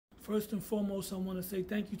First and foremost, I want to say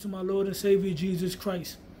thank you to my Lord and Savior, Jesus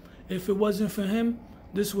Christ. If it wasn't for him,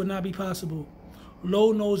 this would not be possible.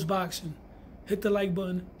 Low Nose Boxing. Hit the like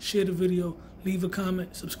button, share the video, leave a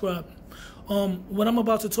comment, subscribe. What I'm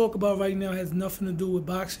about to talk about right now has nothing to do with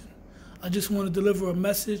boxing. I just want to deliver a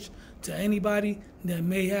message to anybody that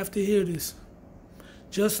may have to hear this.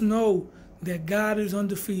 Just know that God is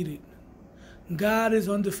undefeated. God is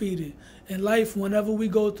undefeated. In life, whenever we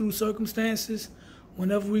go through circumstances,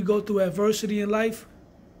 whenever we go through adversity in life,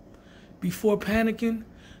 before panicking,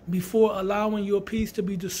 before allowing your peace to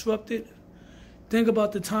be disrupted, think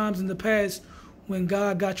about the times in the past when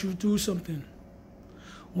God got you through something.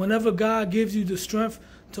 Whenever God gives you the strength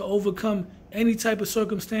to overcome any type of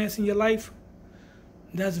circumstance in your life,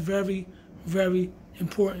 that's very, very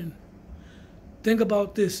important. Think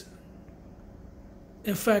about this.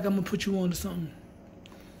 In fact, I'm going to put you on to something.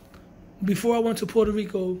 Before I went to Puerto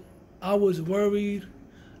Rico, I was worried,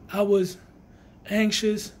 I was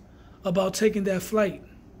anxious about taking that flight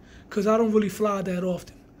because I don't really fly that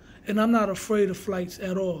often. And I'm not afraid of flights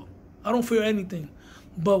at all. I don't fear anything.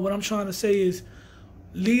 But what I'm trying to say is,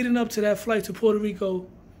 leading up to that flight to Puerto Rico,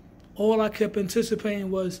 all I kept anticipating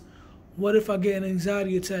was, what if I get an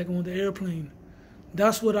anxiety attack on the airplane?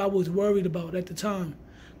 That's what I was worried about at the time.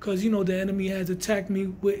 Because, you know, the enemy has attacked me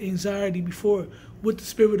with anxiety before, with the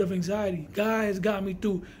spirit of anxiety. God has got me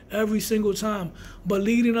through every single time. But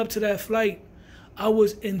leading up to that flight, I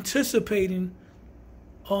was anticipating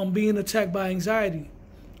being attacked by anxiety.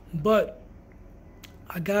 But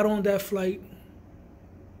I got on that flight,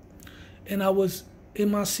 and I was in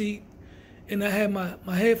my seat, and I had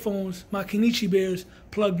my headphones, my Kenichi Bears,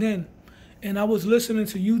 plugged in. And I was listening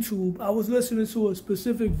to YouTube. I was listening to a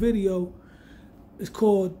specific video. It's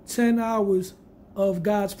called 10 Hours of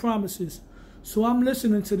God's Promises. So I'm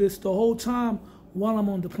listening to this the whole time while I'm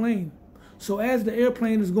on the plane. So as the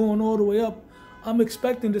airplane is going all the way up, I'm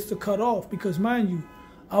expecting this to cut off because, mind you,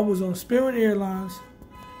 I was on Spirit Airlines.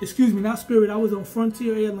 Excuse me, not Spirit. I was on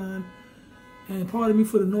Frontier Airline. And pardon me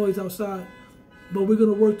for the noise outside, but we're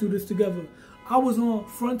going to work through this together. I was on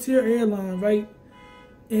Frontier Airline, right?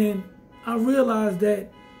 And I realized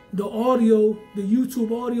that the audio, the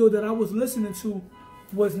YouTube audio that I was listening to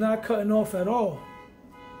was not cutting off at all.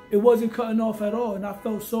 It wasn't cutting off at all. And I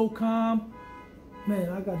felt so calm. Man,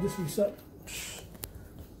 I got this reset.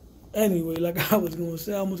 Anyway, like I was going to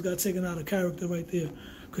say, I almost got taken out of character right there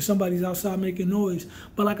because somebody's outside making noise.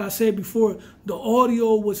 But like I said before, the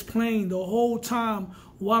audio was playing the whole time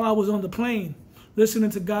while I was on the plane, listening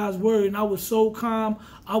to God's word. And I was so calm.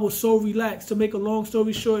 I was so relaxed. To make a long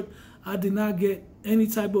story short, I did not get any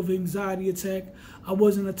type of anxiety attack. I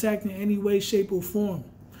wasn't attacked in any way, shape, or form.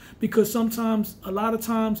 Because sometimes, a lot of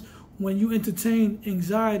times, when you entertain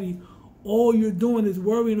anxiety, all you're doing is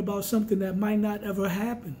worrying about something that might not ever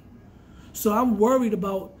happen. So I'm worried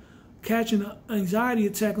about catching an anxiety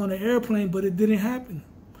attack on an airplane, but it didn't happen.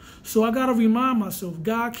 So I got to remind myself,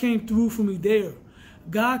 God came through for me there.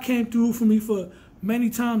 God came through for me for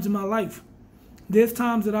many times in my life. There's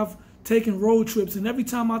times that I've taking road trips, and every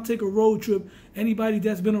time I take a road trip, anybody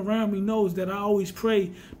that's been around me knows that I always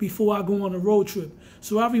pray before I go on a road trip.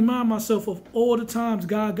 So I remind myself of all the times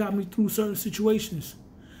God got me through certain situations.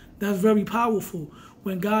 That's very powerful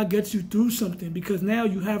when God gets you through something, because now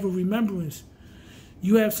you have a remembrance.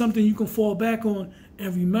 You have something you can fall back on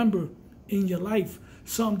and remember in your life,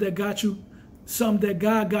 something that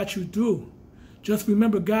God got you through. Just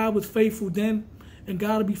remember, God was faithful then, and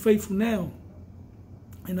God will be faithful now.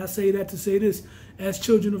 And I say that to say this, as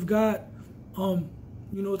children of God, you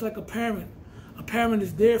know, it's like a parent. A parent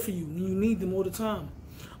is there for you when you need them all the time.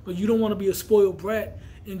 But you don't want to be a spoiled brat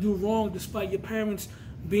and do wrong despite your parents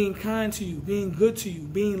being kind to you, being good to you,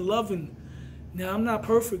 being loving. Now, I'm not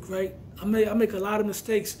perfect, right? I make a lot of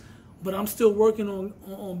mistakes, but I'm still working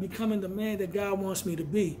on becoming the man that God wants me to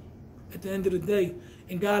be at the end of the day.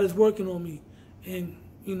 And God is working on me. And,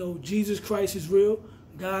 you know, Jesus Christ is real.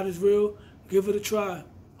 God is real. Give it a try.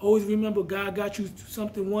 Always remember, God got you through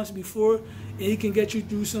something once before, and he can get you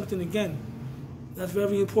through something again. That's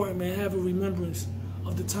very important, man. Have a remembrance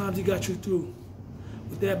of the times he got you through.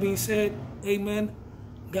 With that being said, amen.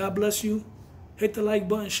 God bless you. Hit the like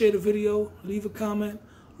button, share the video, leave a comment.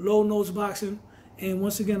 Low Nose Boxing. And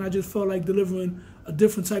once again, I just felt like delivering a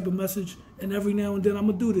different type of message. And every now and then, I'm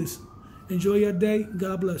going to do this. Enjoy your day.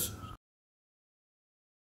 God bless.